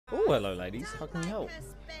hello, ladies. How can we help?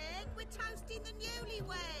 We're toasting the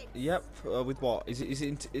newlyweds. Yep. With what? Is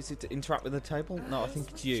it to interact with the table? No, I think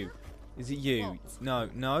it's you. Is it you? No,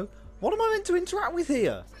 no. What am I meant to interact with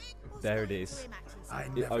here? There it is.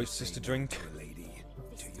 Oh, it's just a drink. To a lady,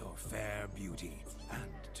 to your fair beauty, and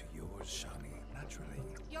to yours, Shani, naturally.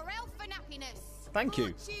 Your elfin happiness. Thank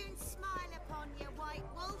you. Fortune smile upon you, white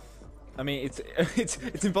wolf. I mean,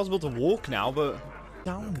 it's impossible to walk now, but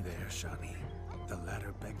down Look there, Shani. The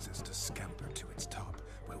ladder begs us to scamper to its top,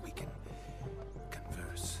 where we can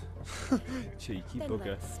converse. Cheeky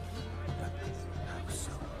bugger. How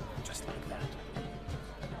so? Just like that.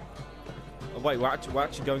 Oh, wait, we're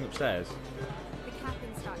actually going upstairs. The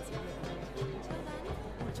cabin starts here. Until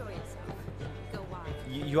then, enjoy yourself. Go wild.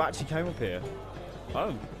 You actually came up here.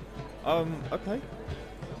 Oh. Okay.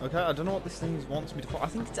 Okay, I don't know what this thing wants me to. I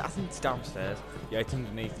think it's downstairs. Yeah, it's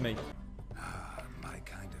underneath me. Ah, my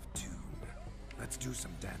kind of tune. Let's do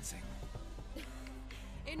some dancing.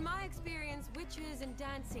 In my experience, witches and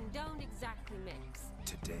dancing don't exactly mix.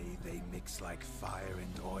 Today they mix like fire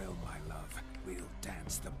and oil, my love. We'll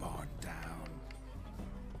dance the barn down.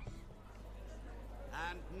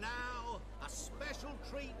 And now, a special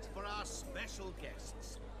treat for our special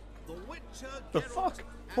guests. The Witcher The Geralt fuck? and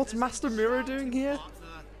What's his Master Mirror doing here?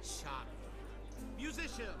 partner, Shani.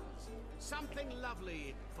 Musicians, something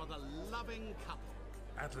lovely for the loving couple.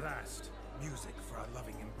 At last, music for a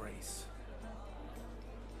loving embrace.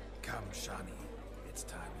 Come, Shani. It's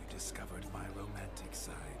time you discovered my romantic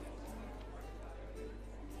side.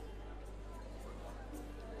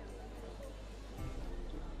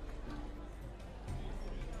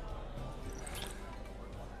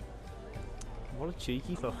 What a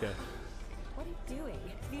cheeky fucker. What are you doing?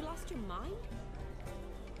 Have you lost your mind?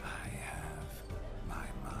 I have my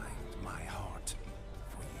mind, my heart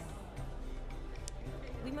for you.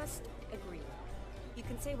 We must agree. You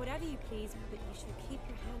can say whatever you please, but you should keep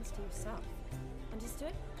your hands to yourself.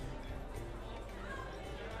 Understood?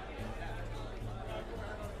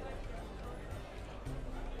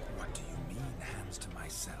 What do you mean, hands to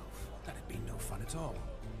myself? That'd be no fun at all.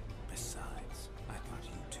 Besides, I thought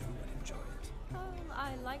you two would enjoy it. Oh,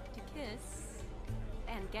 I like to kiss.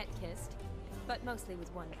 And get kissed. But mostly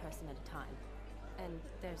with one person at a time. And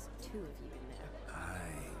there's two of you in there.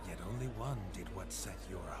 Aye, yet only one did what set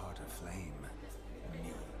your heart aflame.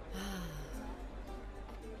 Me.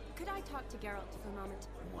 Could I talk to Geralt for a moment?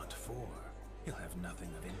 What for? He'll have nothing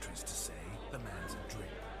of interest to say. The man's a drip.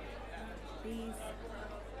 Please?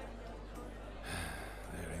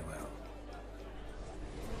 Very well.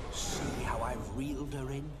 See how I've reeled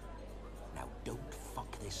her in? Now don't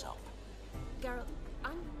fuck this up. Geralt,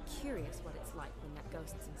 I'm curious what it's like when that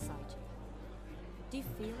ghost's inside you. Do you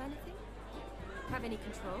feel anything? Have any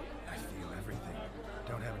control? I feel everything.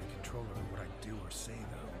 Don't have any control over what I do or say,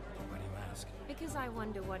 though. Why do you ask? Because I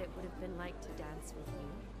wonder what it would have been like to dance with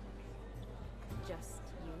you. Just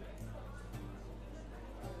you.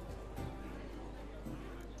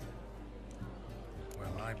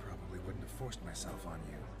 Well, I probably wouldn't have forced myself on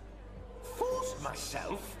you. Forced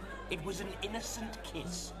myself? It was an innocent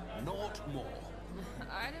kiss, naught more.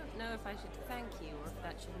 I don't know if I should thank you or if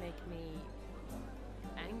that should make me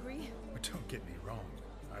angry. But don't get me wrong.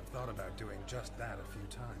 I've thought about doing just that a few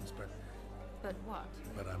times, but what?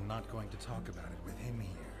 I'm not going to talk about it with him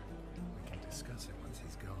here. We can discuss it once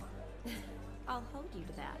he's gone. I'll hold you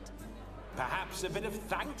to that. Perhaps a bit of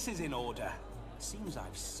thanks is in order. Seems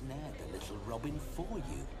I've snared the little Robin for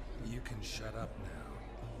you. You can shut up now.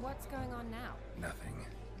 What's going on now? Nothing.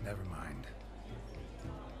 Never mind.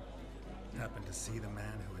 Happened to see the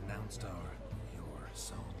man who announced your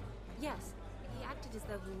song? Yes, he acted as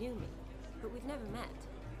though he knew me, but we've never met.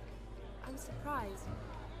 I'm surprised.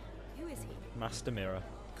 Who is he? Master Mirror.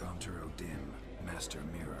 Gaunter O'Dim, Master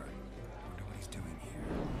Mirror. Wonder what he's doing here.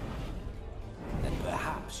 Then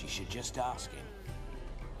perhaps you should just ask him.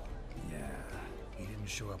 Yeah, he didn't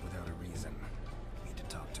show up without a reason. Need to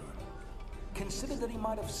talk to him. Consider that he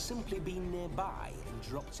might have simply been nearby and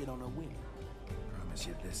dropped in on a whim. Promise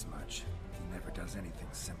you this much. He never does anything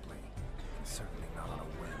simply. And certainly not on a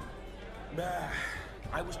whim.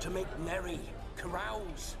 I was to make merry,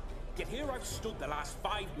 carouse. Yet here I've stood the last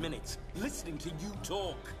 5 minutes, listening to you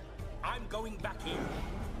talk. I'm going back in.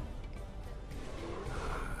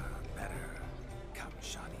 Better. Come,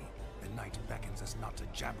 Shani. The night beckons us not to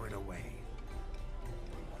jabber it away.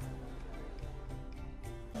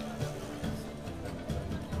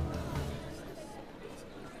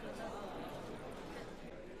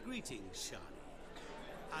 Greetings, Shani.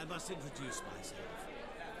 I must introduce myself.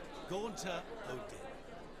 Gaunter O'Dim.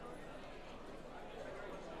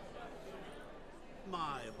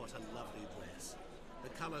 My, what a lovely dress. The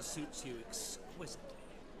color suits you exquisitely.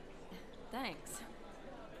 Thanks.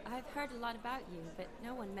 I've heard a lot about you, but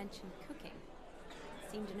no one mentioned cooking.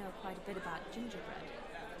 Seem to know quite a bit about gingerbread.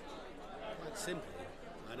 Quite simply,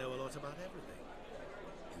 I know a lot about everything.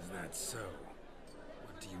 Is that so?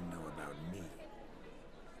 What do you know about me?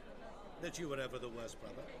 That you were ever the worst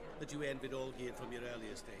brother. That you envied Olgierd from your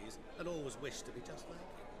earliest days and always wished to be just like him.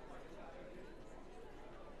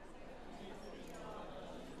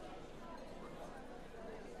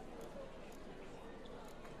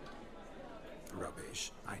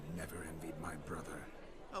 Rubbish. I never envied my brother.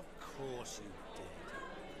 Of course you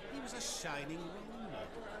did. He was a shining role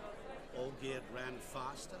model. Olgierd ran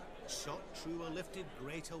faster, shot truer, lifted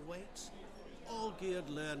greater weights. Olgierd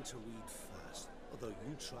learned to read first, although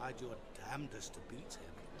you tried your damnedest to beat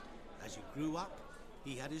him. As you grew up,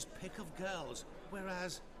 he had his pick of girls,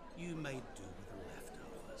 whereas you made do with the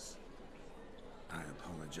leftovers. I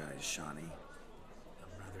apologize, Shani.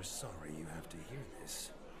 I'm rather sorry you have to hear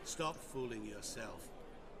this. Stop fooling yourself.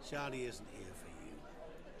 Shani isn't here for you.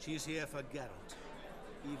 She's here for Geralt.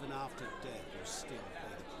 Even after death, you still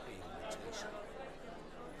play the pale imitation.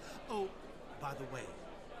 Oh, by the way,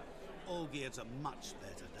 Olgierd's a much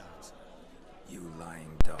better dancer. You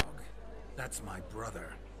lying dog. That's my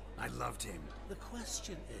brother. I loved him. The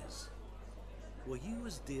question is, were you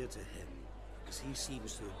as dear to him as he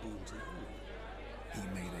seems to have been to you? He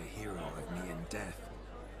made a hero of me in death.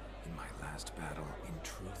 In my last battle, in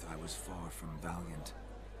truth, I was far from valiant.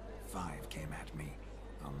 5 came at me.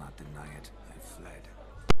 I'll not deny it. I fled.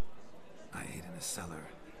 I hid in a cellar,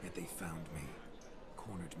 yet they found me.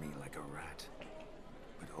 Cornered me like a rat.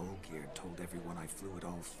 But Olgierd told everyone I flew at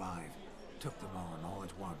all 5. Took them on all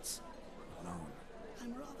at once. Alone.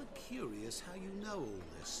 I'm rather curious how you know all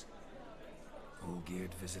this.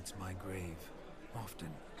 Olgierd visits my grave.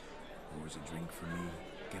 Often. Pours a drink for me.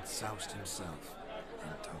 Gets soused himself.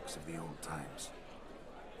 And talks of the old times.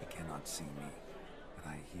 He cannot see me, but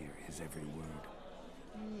I hear his every word.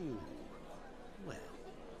 Well,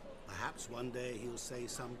 perhaps one day he'll say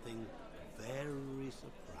something very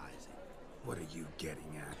surprising. What are you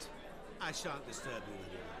getting at? I shan't disturb you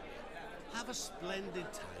any longer. Have a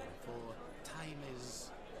splendid time, for time is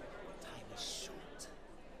short.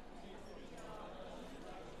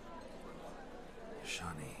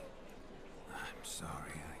 Shani, I'm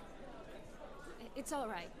sorry. It's all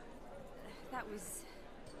right. That was...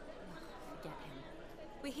 forget him.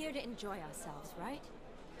 We're here to enjoy ourselves, right?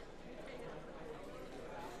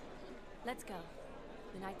 Let's go.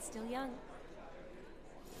 The night's still young.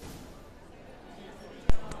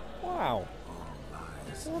 Wow. All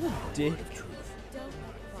lies. What a dick. Truth. Don't let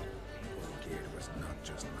it run. Olgierd was not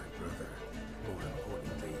just my brother. More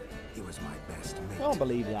importantly, he was my best mate. I can't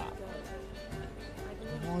believe that.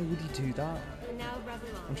 Why would he do that? And now,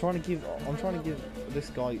 Revlon. I'm trying to give this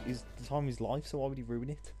guy the time of his life, so why would he ruin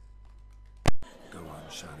it? Go on,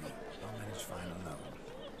 Shani. I'll manage fine alone.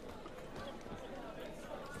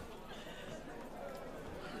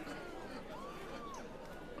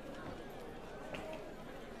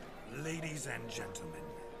 Ladies and gentlemen,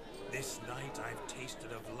 this night I've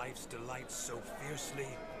tasted of life's delights so fiercely,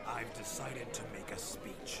 I've decided to make a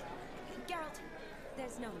speech. Geralt,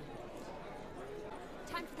 there's no need.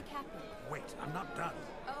 Time for the capping. Wait, I'm not done.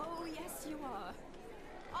 Oh, yes, you are.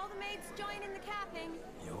 All the maids join in the capping.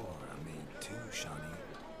 You're a maid too, Shani.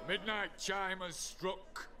 Midnight chime has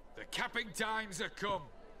struck. The capping times are come.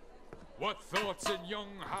 What thoughts in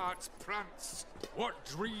young hearts prance? What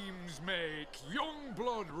dreams make young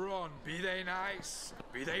blood run? Be they nice,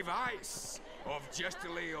 be they vice, of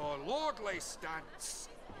jestily or lordly stance,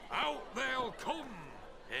 out they'll come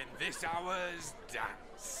in this hour's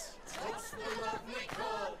dance. Toast the lovely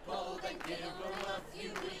couple, then give them a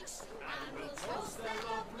few weeks, and we'll toast the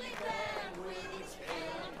lovely band with its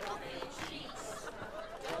pale and puffy cheeks.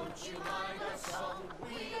 Don't you mind our song?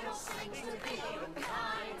 We don't sing to be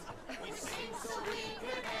unkind. We sing so we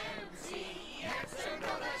can empty yet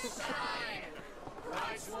another sign.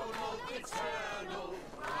 Christ will love eternal,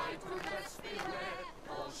 bride will best beware,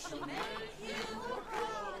 or she'll make you a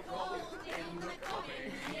cuckold in the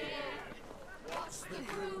coming year. What's the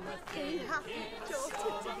groom a thinking?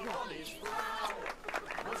 Storm on his brow.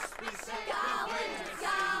 Must be said gallant,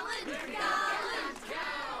 cow.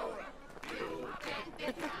 You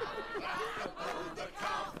get the cow, back above the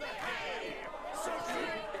calf the hay. So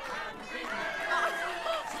drink and be merry.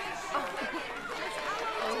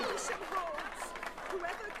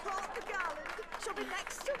 Whoever caught the garland shall be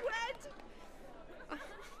next to wed.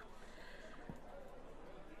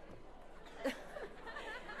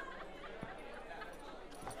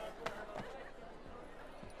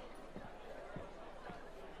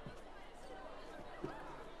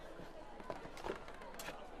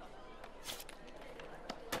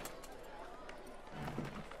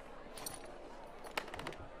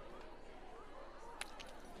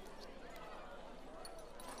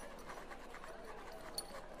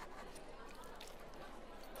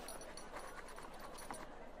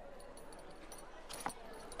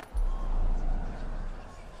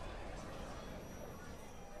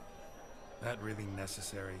 really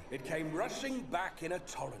necessary? It came rushing back in a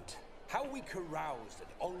torrent. How we caroused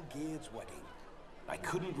at Olgierd's wedding. I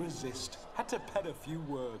couldn't resist. Had to pen a few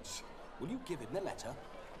words. Will you give him the letter?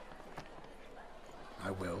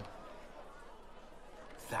 I will.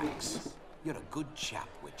 Thanks. You're a good chap,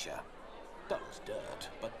 Witcher. Dull as dirt,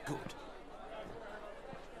 but good.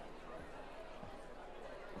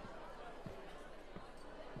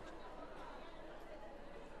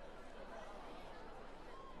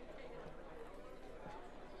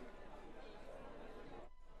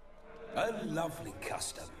 A lovely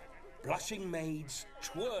custom. Blushing maids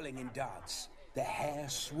twirling in dance, their hair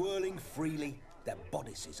swirling freely, their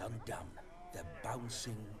bodices undone, their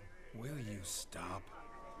bouncing. Will you stop?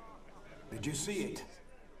 Did you see it?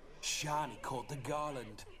 Shani caught the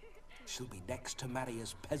garland. She'll be next to marry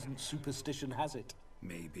as peasant superstition has it.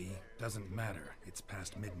 Maybe. Doesn't matter. It's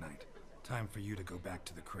past midnight. Time for you to go back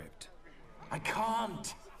to the crypt. I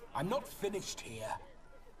can't. I'm not finished here.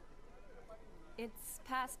 It's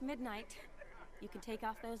past midnight. You can take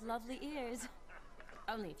off those lovely ears.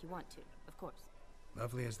 Only if you want to, of course.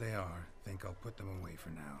 Lovely as they are, think I'll put them away for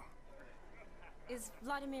now. Is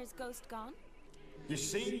Vlodimir's ghost gone? You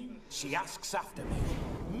see? She asks after me.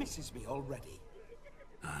 Misses me already.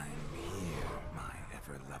 I'm here, my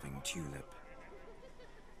ever-loving tulip.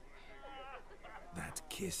 That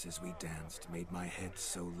kiss as we danced made my head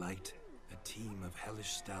so light. A team of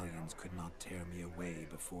hellish stallions could not tear me away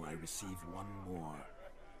before I receive one more.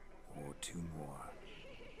 Or two more.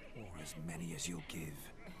 Or as many as you'll give.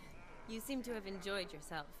 You seem to have enjoyed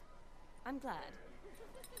yourself. I'm glad.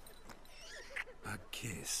 A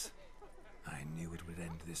kiss. I knew it would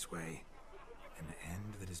end this way. An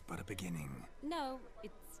end that is but a beginning. No,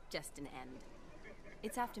 it's just an end.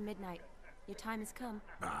 It's after midnight. Your time has come.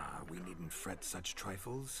 Ah, we needn't fret such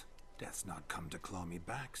trifles. Death's not come to claw me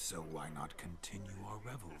back, so why not continue our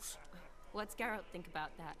revels? What's Geralt think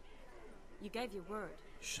about that? You gave your word.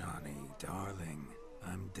 Shani, darling,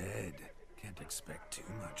 I'm dead. Can't expect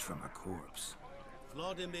too much from a corpse.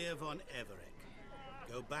 Vlodimir von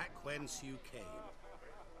Everec, go back whence you came.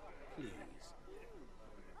 Please.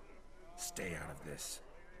 Stay out of this.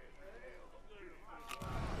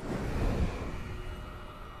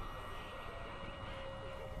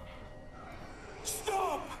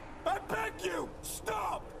 Stop! I beg you!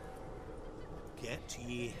 Stop! Get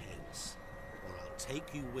ye hence, or I'll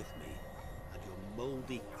take you with me, and your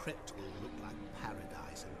mouldy crypt will look like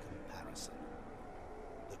paradise in comparison.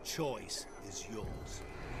 The choice is yours.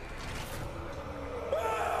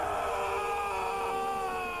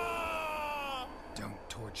 Don't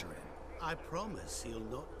torture him. I promise he'll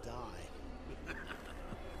not die.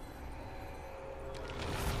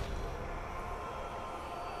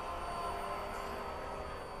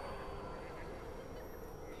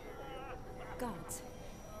 Gods,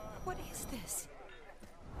 what is this?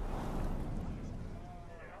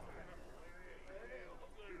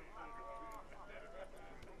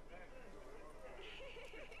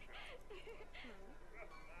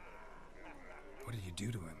 What did you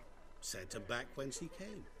do to him? Sent him back whence he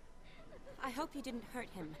came. I hope you didn't hurt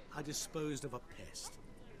him. I disposed of a pest.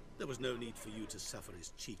 There was no need for you to suffer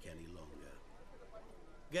his cheek any longer.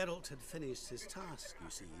 Geralt had finished his task, you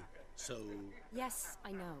see, so... Yes,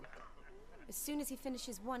 I know. As soon as he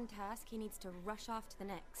finishes one task, he needs to rush off to the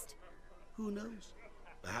next. Who knows?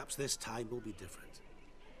 Perhaps this time will be different.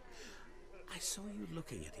 I saw you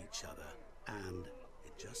looking at each other, and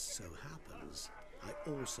it just so happens I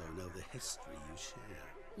also know the history you share.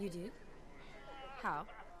 You do? How?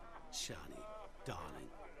 Shani, darling,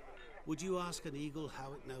 would you ask an eagle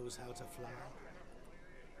how it knows how to fly?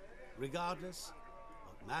 Regardless,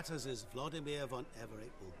 what matters is Vlodimir von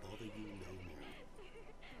Everec will bother you no more.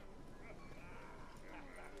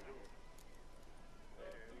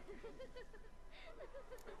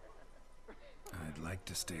 I'd like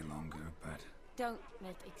to stay longer, but... Don't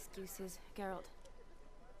make excuses, Geralt.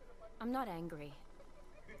 I'm not angry.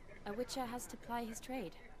 A witcher has to ply his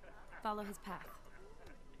trade, follow his path.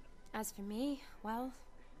 As for me, well,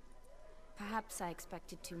 perhaps I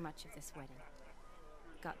expected too much of this wedding.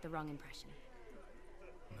 Got the wrong impression.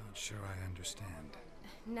 Not sure I understand.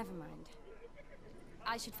 Never mind.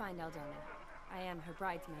 I should find Aldona. I am her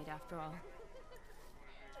bridesmaid, after all.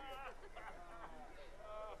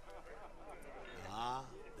 Ah,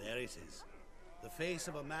 there it is. The face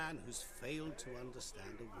of a man who's failed to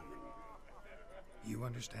understand a woman. You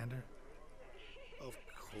understand her? Of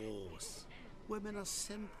course. Women are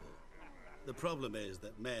simple. The problem is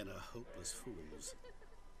that men are hopeless fools.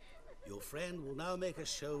 Your friend will now make a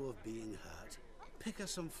show of being hurt, pick her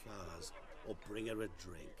some flowers, or bring her a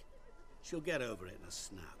drink. She'll get over it in a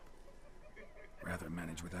snap. Rather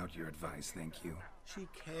manage without your advice, thank you. She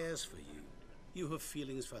cares for you. You have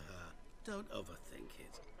feelings for her. Don't overthink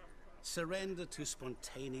it. Surrender to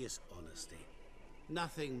spontaneous honesty.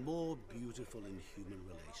 Nothing more beautiful in human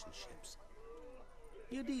relationships.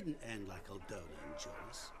 You needn't end like Aldona and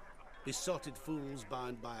Jonas. Besotted fools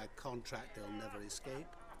bound by a contract they'll never escape.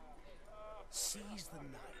 Seize the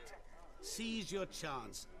night. Seize your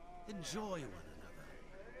chance. Enjoy one another.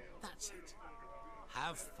 That's it.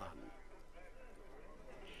 Have fun.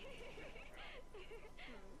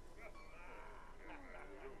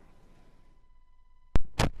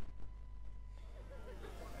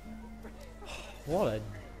 What a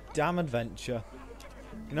damn adventure.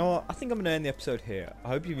 You know what? I think I'm going to end the episode here. I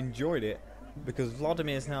hope you've enjoyed it, because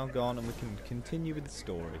Vlodimir's now gone and we can continue with the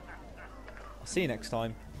story. I'll see you next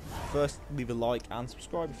time. First, leave a like and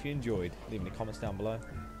subscribe if you enjoyed. Leave any comments down below.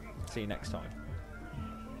 See you next time.